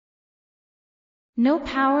No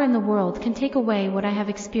power in the world can take away what I have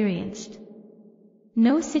experienced.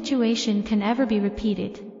 No situation can ever be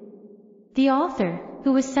repeated. The author,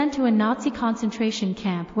 who was sent to a Nazi concentration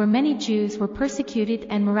camp where many Jews were persecuted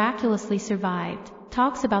and miraculously survived,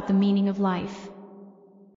 talks about the meaning of life.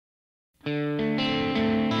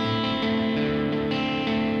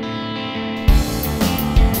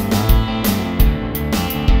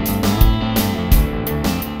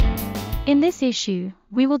 In this issue,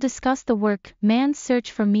 we will discuss the work Man's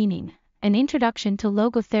Search for Meaning, An Introduction to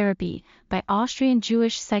Logotherapy by Austrian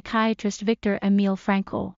Jewish psychiatrist Viktor Emil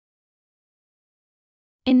Frankl.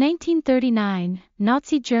 In 1939,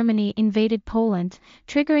 Nazi Germany invaded Poland,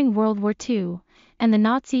 triggering World War II, and the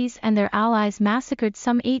Nazis and their allies massacred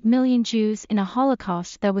some 8 million Jews in a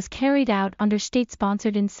holocaust that was carried out under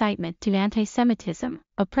state-sponsored incitement to anti-Semitism,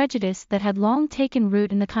 a prejudice that had long taken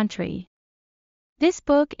root in the country. This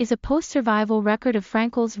book is a post-survival record of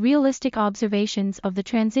Frankl's realistic observations of the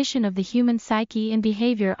transition of the human psyche and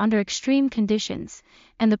behavior under extreme conditions,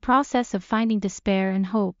 and the process of finding despair and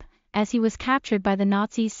hope, as he was captured by the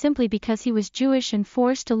Nazis simply because he was Jewish and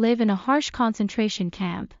forced to live in a harsh concentration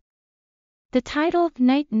camp. The title,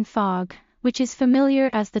 Night and Fog, which is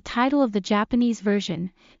familiar as the title of the Japanese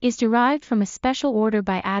version, is derived from a special order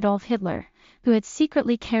by Adolf Hitler, who had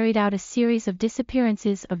secretly carried out a series of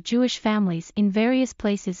disappearances of Jewish families in various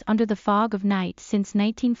places under the fog of night since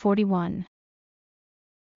 1941.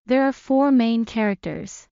 There are 4 main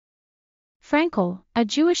characters. Frankl, a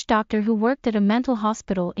Jewish doctor who worked at a mental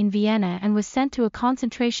hospital in Vienna and was sent to a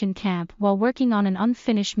concentration camp while working on an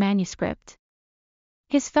unfinished manuscript.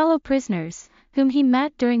 His fellow prisoners, whom he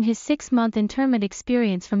met during his 6-month internment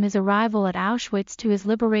experience from his arrival at Auschwitz to his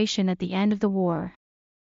liberation at the end of the war.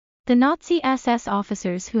 The Nazi SS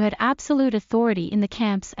officers who had absolute authority in the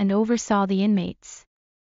camps and oversaw the inmates.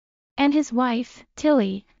 And his wife,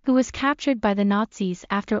 Tilly, who was captured by the Nazis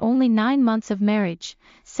after only 9 months of marriage,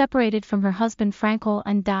 separated from her husband Frankl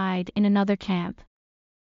and died in another camp.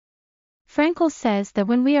 Frankl says that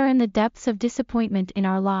when we are in the depths of disappointment in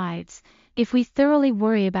our lives, if we thoroughly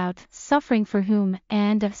worry about suffering for whom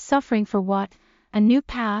and suffering for what, a new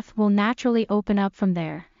path will naturally open up from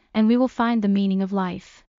there, and we will find the meaning of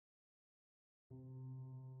life.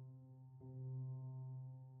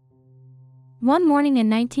 One morning in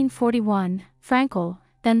 1941, Frankl,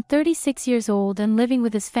 then 36 years old and living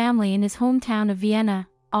with his family in his hometown of Vienna,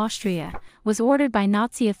 Austria, was ordered by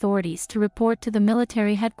Nazi authorities to report to the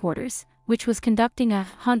military headquarters, which was conducting a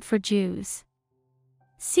hunt for Jews.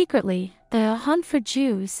 Secretly, the hunt for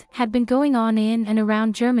Jews had been going on in and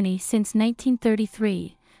around Germany since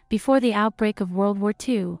 1933, before the outbreak of World War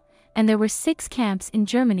II, and there were 6 camps in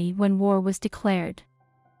Germany when war was declared.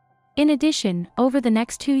 In addition, over the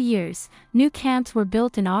next 2 years, new camps were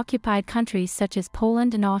built in occupied countries such as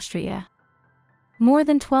Poland and Austria. More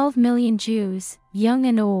than 12 million Jews, young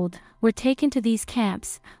and old, were taken to these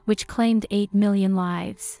camps, which claimed 8 million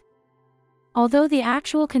lives. Although the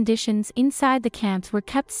actual conditions inside the camps were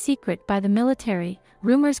kept secret by the military,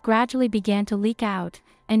 rumors gradually began to leak out,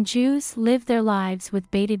 and Jews lived their lives with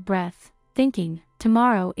bated breath, thinking,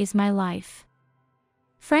 "Tomorrow is my life."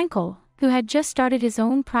 Frankl, who had just started his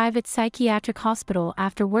own private psychiatric hospital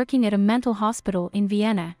after working at a mental hospital in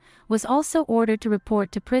Vienna, was also ordered to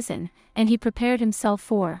report to prison, and he prepared himself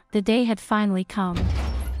for the day had finally come.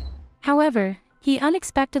 However, he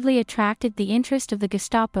unexpectedly attracted the interest of the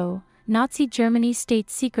Gestapo, Nazi Germany's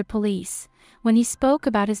state secret police, when he spoke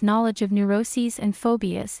about his knowledge of neuroses and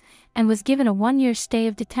phobias, and was given a 1-year stay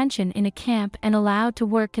of detention in a camp and allowed to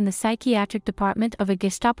work in the psychiatric department of a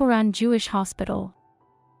Gestapo-run Jewish hospital.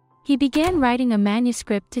 He began writing a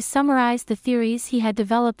manuscript to summarize the theories he had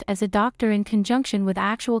developed as a doctor in conjunction with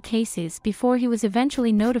actual cases before he was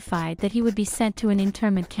eventually notified that he would be sent to an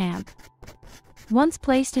internment camp. Once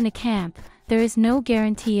placed in a camp, there is no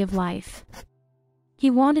guarantee of life.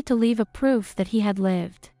 He wanted to leave a proof that he had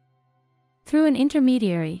lived. Through an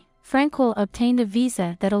intermediary, Frankl obtained a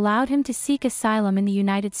visa that allowed him to seek asylum in the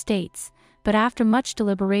United States, but after much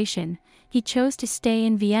deliberation, he chose to stay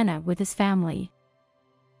in Vienna with his family.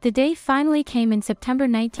 The day finally came in September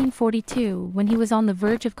 1942 when he was on the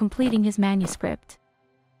verge of completing his manuscript.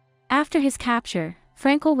 After his capture,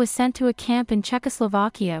 Frankl was sent to a camp in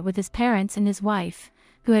Czechoslovakia with his parents and his wife,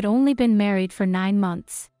 who had only been married for 9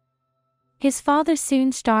 months. His father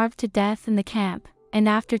soon starved to death in the camp, and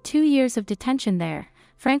after 2 years of detention there,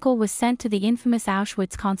 Frankl was sent to the infamous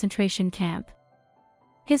Auschwitz concentration camp.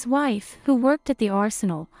 His wife, who worked at the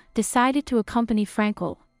arsenal, decided to accompany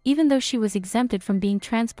Frankl, even though she was exempted from being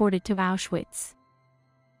transported to Auschwitz.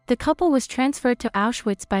 The couple was transferred to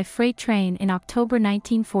Auschwitz by freight train in October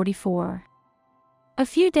 1944. A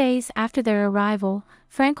few days after their arrival,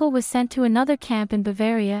 Frankl was sent to another camp in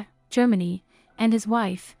Bavaria, Germany, and his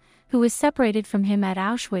wife, who was separated from him at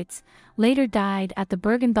Auschwitz, later died at the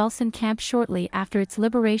Bergen-Belsen camp shortly after its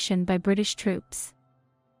liberation by British troops.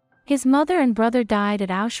 His mother and brother died at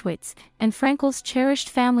Auschwitz, and Frankl's cherished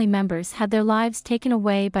family members had their lives taken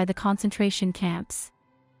away by the concentration camps.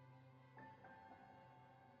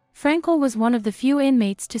 Frankl was one of the few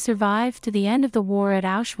inmates to survive to the end of the war at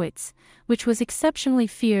Auschwitz, which was exceptionally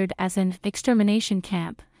feared as an extermination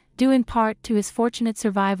camp, due in part to his fortunate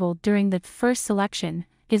survival during the first selection,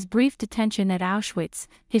 his brief detention at Auschwitz,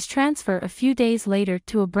 his transfer a few days later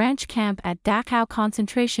to a branch camp at Dachau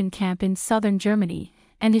concentration camp in southern Germany,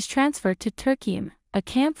 and his transfer to Turkium, a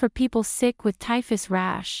camp for people sick with typhus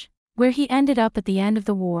rash, where he ended up at the end of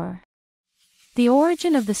the war. The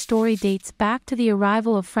origin of the story dates back to the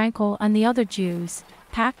arrival of Frankl and the other Jews,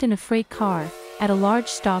 packed in a freight car, at a large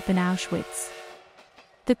stop in Auschwitz.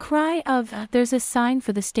 The cry of, "There's a sign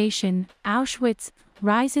for the station, Auschwitz,"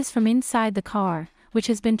 rises from inside the car, which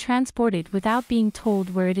has been transported without being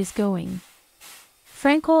told where it is going.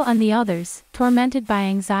 Frankl and the others, tormented by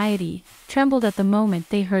anxiety, trembled at the moment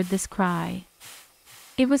they heard this cry.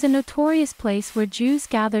 It was a notorious place where Jews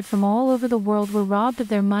gathered from all over the world were robbed of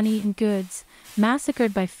their money and goods,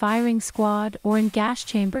 massacred by firing squad or in gas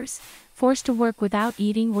chambers, forced to work without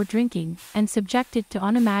eating or drinking, and subjected to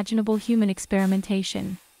unimaginable human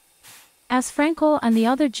experimentation. As Frankl and the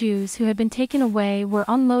other Jews who had been taken away were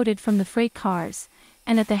unloaded from the freight cars,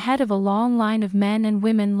 and at the head of a long line of men and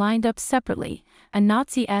women lined up separately, a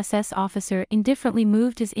Nazi SS officer indifferently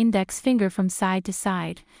moved his index finger from side to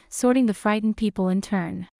side, sorting the frightened people in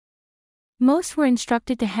turn. Most were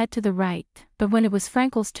instructed to head to the right, but when it was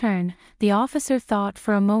Frankl's turn, the officer thought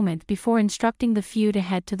for a moment before instructing the few to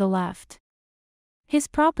head to the left. His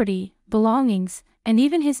property, belongings, and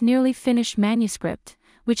even his nearly finished manuscript,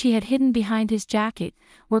 which he had hidden behind his jacket,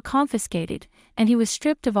 were confiscated, and he was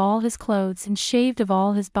stripped of all his clothes and shaved of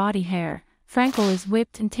all his body hair. Frankl is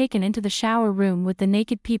whipped and taken into the shower room with the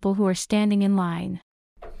naked people who are standing in line.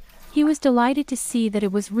 He was delighted to see that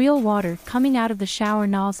it was real water coming out of the shower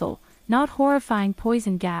nozzle, not horrifying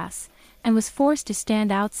poison gas, and was forced to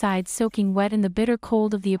stand outside soaking wet in the bitter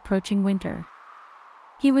cold of the approaching winter.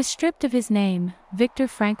 He was stripped of his name, Viktor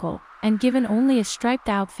Frankl, and given only a striped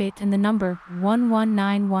outfit and the number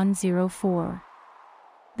 119104.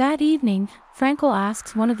 That evening, Frankl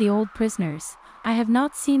asks one of the old prisoners, "I have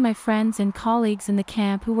not seen my friends and colleagues in the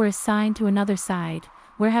camp who were assigned to another side.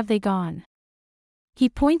 Where have they gone?" He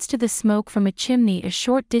points to the smoke from a chimney a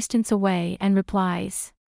short distance away and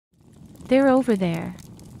replies, "They're over there.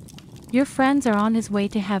 Your friends are on his way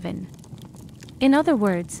to heaven." In other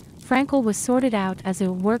words, Frankl was sorted out as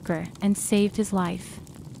a worker and saved his life.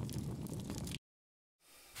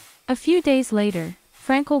 A few days later,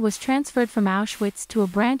 Frankl was transferred from Auschwitz to a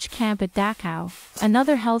branch camp at Dachau,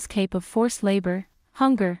 another hellscape of forced labor,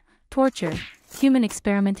 hunger, torture, human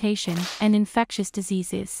experimentation, and infectious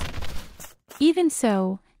diseases. Even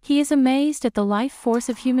so, he is amazed at the life force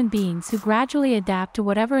of human beings who gradually adapt to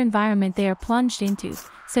whatever environment they are plunged into,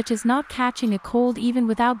 such as not catching a cold even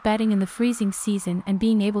without bedding in the freezing season and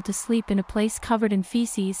being able to sleep in a place covered in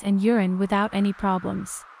feces and urine without any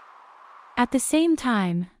problems. At the same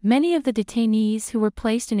time, many of the detainees who were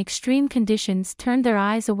placed in extreme conditions turned their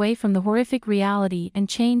eyes away from the horrific reality and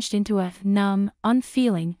changed into a numb,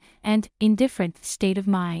 unfeeling, and indifferent state of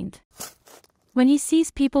mind. When he sees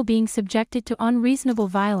people being subjected to unreasonable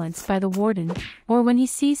violence by the warden, or when he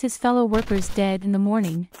sees his fellow workers dead in the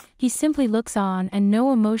morning, he simply looks on and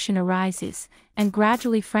no emotion arises, and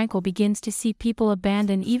gradually Frankl begins to see people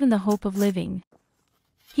abandon even the hope of living.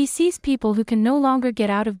 He sees people who can no longer get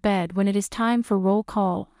out of bed when it is time for roll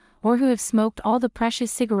call, or who have smoked all the precious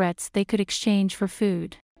cigarettes they could exchange for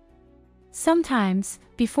food. Sometimes,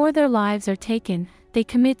 before their lives are taken, they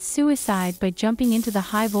commit suicide by jumping into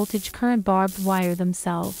the high-voltage current barbed wire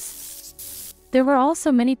themselves. There were also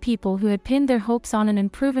many people who had pinned their hopes on an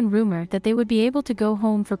unproven rumor that they would be able to go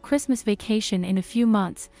home for Christmas vacation in a few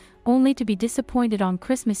months, only to be disappointed on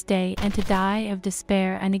Christmas Day and to die of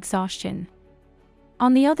despair and exhaustion.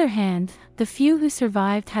 On the other hand, the few who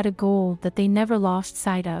survived had a goal that they never lost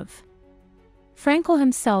sight of. Frankl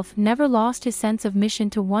himself never lost his sense of mission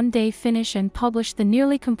to one day finish and publish the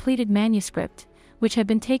nearly completed manuscript, which had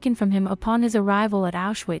been taken from him upon his arrival at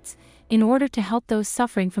Auschwitz, in order to help those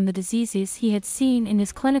suffering from the diseases he had seen in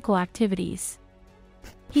his clinical activities.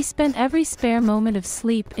 He spent every spare moment of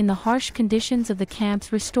sleep in the harsh conditions of the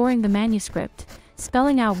camps restoring the manuscript,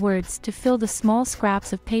 spelling out words to fill the small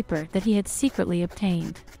scraps of paper that he had secretly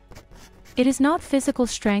obtained. It is not physical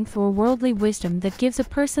strength or worldly wisdom that gives a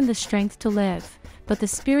person the strength to live, but the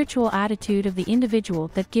spiritual attitude of the individual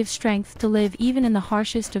that gives strength to live even in the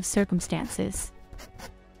harshest of circumstances.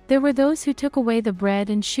 There were those who took away the bread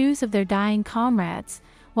and shoes of their dying comrades,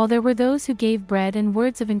 while there were those who gave bread and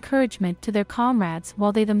words of encouragement to their comrades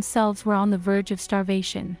while they themselves were on the verge of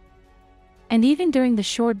starvation. And even during the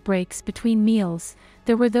short breaks between meals,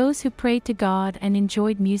 there were those who prayed to God and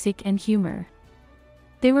enjoyed music and humor.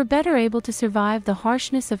 They were better able to survive the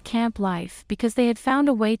harshness of camp life because they had found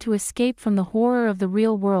a way to escape from the horror of the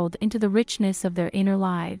real world into the richness of their inner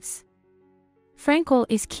lives. Frankl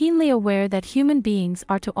is keenly aware that human beings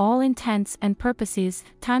are to all intents and purposes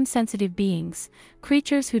time-sensitive beings,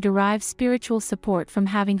 creatures who derive spiritual support from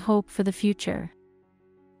having hope for the future.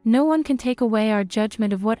 No one can take away our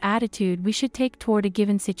judgment of what attitude we should take toward a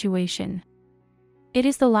given situation. It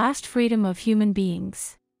is the last freedom of human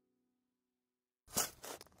beings.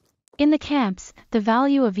 In the camps, the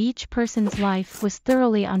value of each person's life was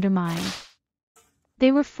thoroughly undermined.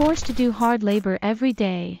 They were forced to do hard labor every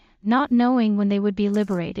day, not knowing when they would be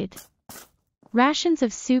liberated. Rations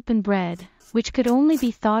of soup and bread, which could only be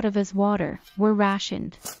thought of as water, were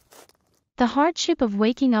rationed. The hardship of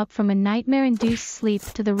waking up from a nightmare-induced sleep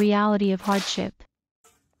to the reality of hardship.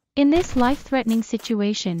 In this life-threatening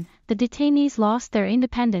situation, the detainees lost their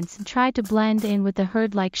independence and tried to blend in with the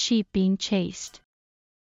herd like sheep being chased.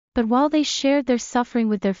 But while they shared their suffering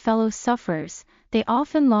with their fellow sufferers, they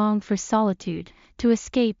often longed for solitude, to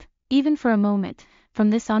escape, even for a moment, from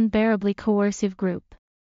this unbearably coercive group.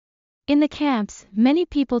 In the camps, many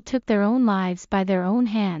people took their own lives by their own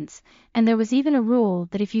hands, and there was even a rule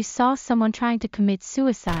that if you saw someone trying to commit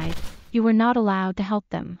suicide, you were not allowed to help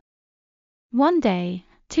them. One day,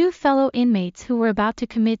 two fellow inmates who were about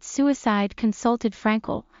to commit suicide consulted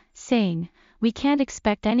Frankl, saying, "We can't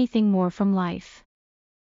expect anything more from life."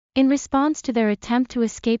 In response to their attempt to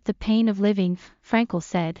escape the pain of living, Frankl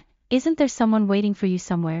said, "Isn't there someone waiting for you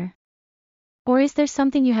somewhere? Or is there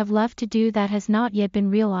something you have left to do that has not yet been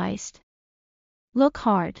realized? Look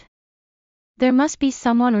hard. There must be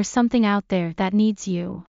someone or something out there that needs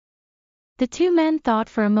you." The two men thought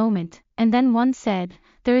for a moment, and then one said,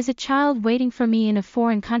 "There is a child waiting for me in a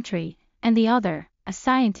foreign country," and the other, a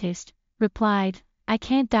scientist, replied, "I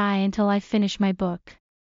can't die until I finish my book."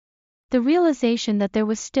 The realization that there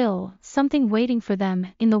was still something waiting for them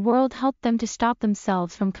in the world helped them to stop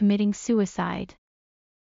themselves from committing suicide.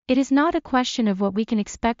 It is not a question of what we can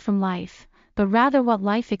expect from life, but rather what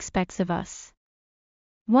life expects of us.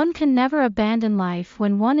 One can never abandon life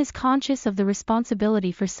when one is conscious of the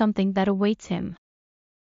responsibility for something that awaits him.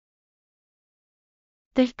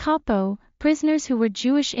 The Capo, prisoners who were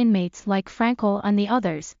Jewish inmates like Frankl and the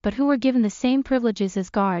others but who were given the same privileges as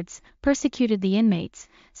guards, persecuted the inmates,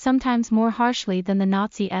 sometimes more harshly than the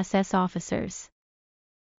Nazi SS officers.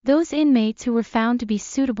 Those inmates who were found to be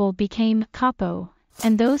suitable became Capo,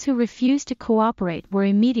 and those who refused to cooperate were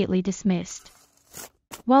immediately dismissed.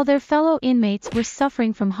 While their fellow inmates were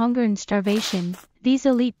suffering from hunger and starvation, these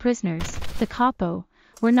elite prisoners, the Capo,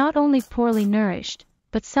 were not only poorly nourished,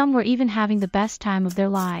 but some were even having the best time of their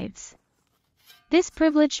lives. This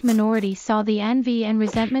privileged minority saw the envy and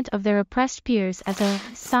resentment of their oppressed peers as a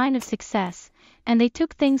sign of success, and they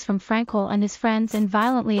took things from Frankl and his friends and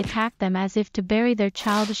violently attacked them as if to bury their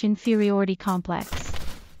childish inferiority complex.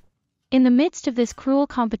 In the midst of this cruel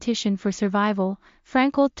competition for survival,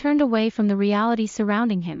 Frankl turned away from the reality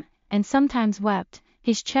surrounding him, and sometimes wept,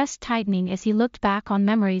 his chest tightening as he looked back on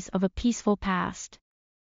memories of a peaceful past.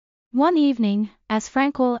 One evening, as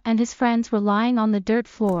Frankl and his friends were lying on the dirt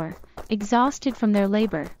floor, exhausted from their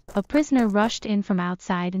labor, a prisoner rushed in from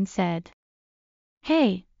outside and said,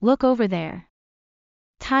 "Hey, look over there.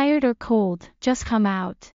 Tired or cold, just come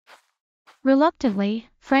out." Reluctantly,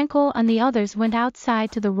 Frankl and the others went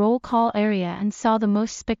outside to the roll call area and saw the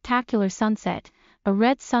most spectacular sunset, a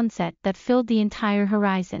red sunset that filled the entire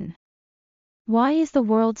horizon. Why is the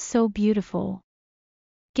world so beautiful?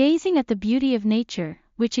 Gazing at the beauty of nature,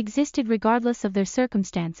 which existed regardless of their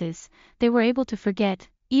circumstances, they were able to forget,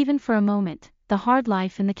 even for a moment, the hard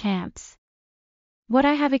life in the camps. What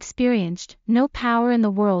I have experienced, no power in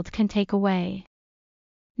the world can take away.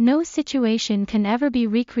 No situation can ever be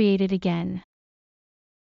recreated again.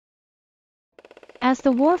 As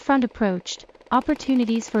the war front approached,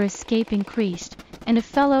 opportunities for escape increased, and a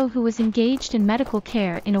fellow who was engaged in medical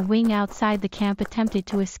care in a wing outside the camp attempted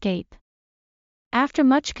to escape. After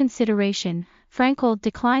much consideration, Frankl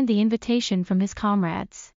declined the invitation from his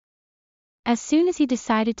comrades. As soon as he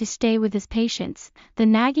decided to stay with his patients, the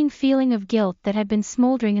nagging feeling of guilt that had been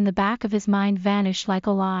smoldering in the back of his mind vanished like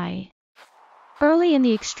a lie. Early in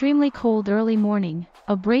the extremely cold early morning,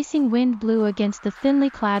 a bracing wind blew against the thinly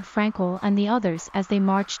clad Frankl and the others as they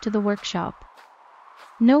marched to the workshop.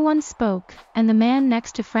 No one spoke, and the man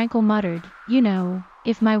next to Frankl muttered, "You know,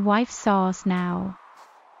 if my wife saw us now."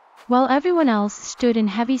 While everyone else stood in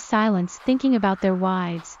heavy silence thinking about their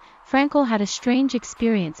wives, Frankl had a strange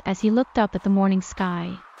experience as he looked up at the morning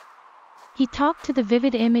sky. He talked to the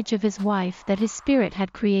vivid image of his wife that his spirit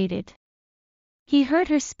had created. He heard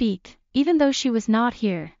her speak, even though she was not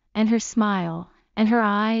here, and her smile, and her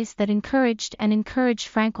eyes that encouraged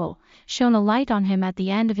Frankl, shone a light on him at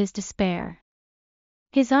the end of his despair.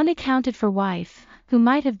 His unaccounted-for wife, who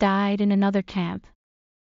might have died in another camp.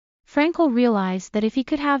 Frankl realized that if he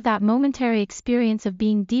could have that momentary experience of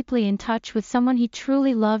being deeply in touch with someone he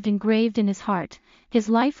truly loved engraved in his heart, his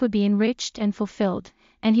life would be enriched and fulfilled,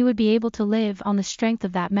 and he would be able to live on the strength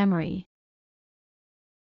of that memory.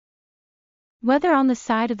 Whether on the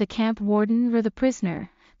side of the camp warden or the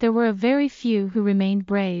prisoner, there were a very few who remained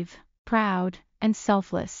brave, proud, and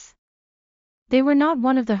selfless. They were not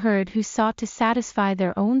one of the herd who sought to satisfy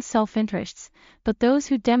their own self-interests, but those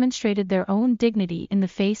who demonstrated their own dignity in the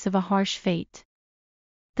face of a harsh fate.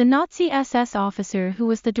 The Nazi SS officer who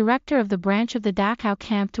was the director of the branch of the Dachau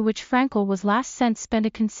camp to which Frankl was last sent spent a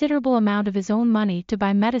considerable amount of his own money to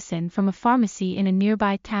buy medicine from a pharmacy in a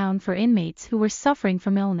nearby town for inmates who were suffering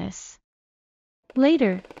from illness.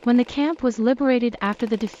 Later, when the camp was liberated after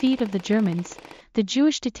the defeat of the Germans, the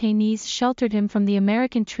Jewish detainees sheltered him from the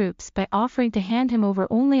American troops by offering to hand him over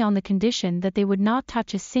only on the condition that they would not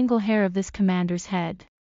touch a single hair of this commander's head.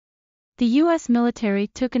 The U.S. military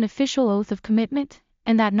took an official oath of commitment,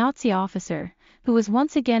 and that Nazi officer, who was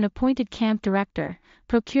once again appointed camp director,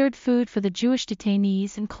 procured food for the Jewish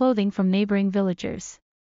detainees and clothing from neighboring villagers.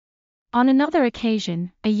 On another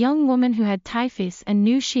occasion, a young woman who had typhus and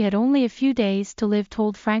knew she had only a few days to live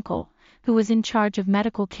told Frankl, who was in charge of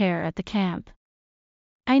medical care at the camp,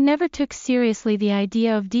 "I never took seriously the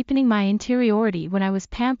idea of deepening my interiority when I was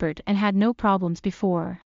pampered and had no problems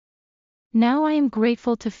before. Now I am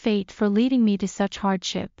grateful to fate for leading me to such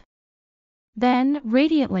hardship." Then,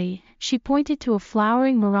 radiantly, she pointed to a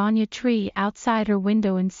flowering Maranya tree outside her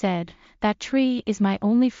window and said, "That tree is my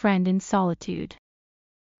only friend in solitude.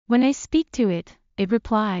 When I speak to it, it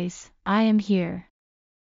replies, 'I am here.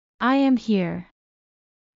 I am here.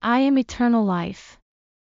 I am eternal life.'"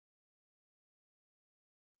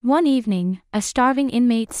 One evening, a starving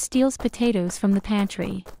inmate steals potatoes from the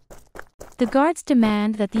pantry. The guards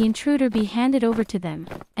demand that the intruder be handed over to them,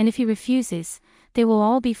 and if he refuses, they will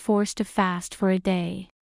all be forced to fast for a day.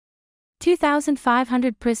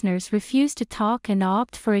 2,500 prisoners refuse to talk and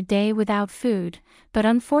opt for a day without food, but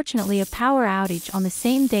unfortunately a power outage on the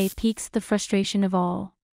same day piques the frustration of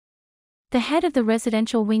all. The head of the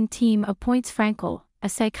residential wing team appoints Frankl, a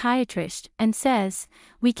psychiatrist, and says,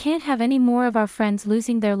 "We can't have any more of our friends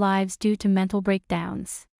losing their lives due to mental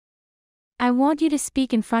breakdowns. I want you to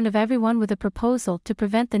speak in front of everyone with a proposal to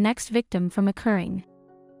prevent the next victim from occurring."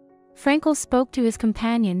 Frankl spoke to his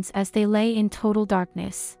companions as they lay in total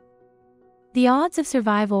darkness. "The odds of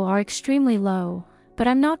survival are extremely low, but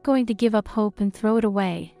I'm not going to give up hope and throw it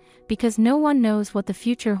away, because no one knows what the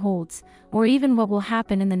future holds, or even what will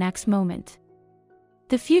happen in the next moment.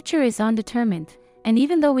 The future is undetermined, and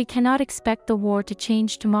even though we cannot expect the war to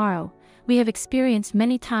change tomorrow, we have experienced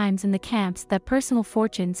many times in the camps that personal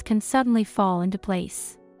fortunes can suddenly fall into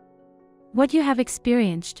place. What you have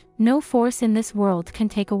experienced, no force in this world can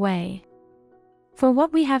take away. For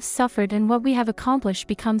what we have suffered and what we have accomplished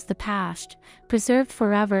becomes the past, preserved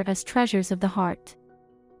forever as treasures of the heart.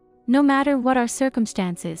 No matter what our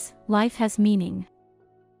circumstances, life has meaning.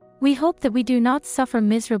 We hope that we do not suffer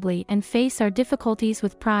miserably and face our difficulties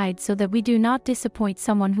with pride so that we do not disappoint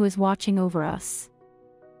someone who is watching over us.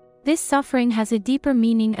 This suffering has a deeper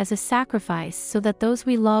meaning as a sacrifice so that those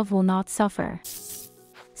we love will not suffer."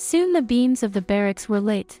 Soon the beams of the barracks were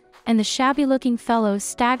lit, and the shabby-looking fellows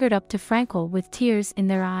staggered up to Frankl with tears in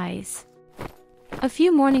their eyes. A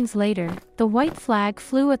few mornings later, the white flag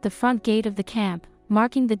flew at the front gate of the camp,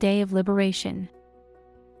 marking the day of liberation.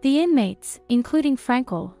 The inmates, including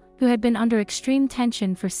Frankl, who had been under extreme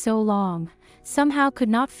tension for so long, somehow could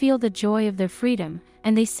not feel the joy of their freedom,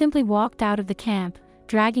 and they simply walked out of the camp,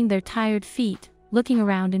 dragging their tired feet, looking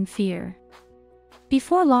around in fear.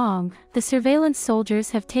 Before long, the surveillance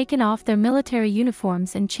soldiers have taken off their military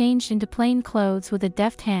uniforms and changed into plain clothes with a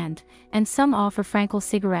deft hand, and some offer Frankl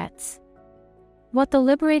cigarettes. What the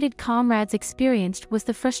liberated comrades experienced was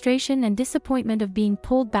the frustration and disappointment of being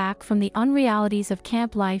pulled back from the unrealities of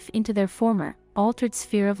camp life into their former, altered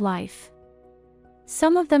sphere of life.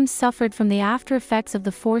 Some of them suffered from the after-effects of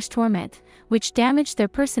the forced torment, which damaged their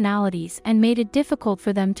personalities and made it difficult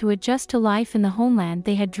for them to adjust to life in the homeland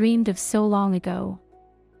they had dreamed of so long ago.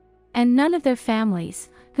 And none of their families,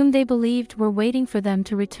 whom they believed were waiting for them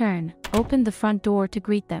to return, opened the front door to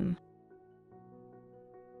greet them.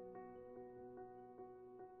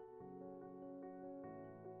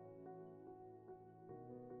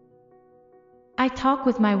 I talk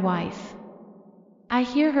with my wife. I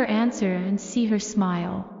hear her answer and see her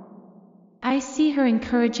smile. I see her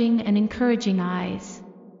encouraging eyes.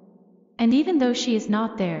 And even though she is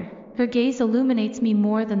not there, her gaze illuminates me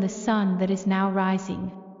more than the sun that is now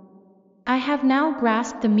rising. I have now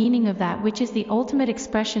grasped the meaning of that which is the ultimate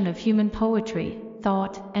expression of human poetry,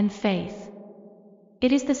 thought, and faith.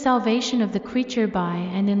 It is the salvation of the creature by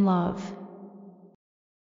and in love.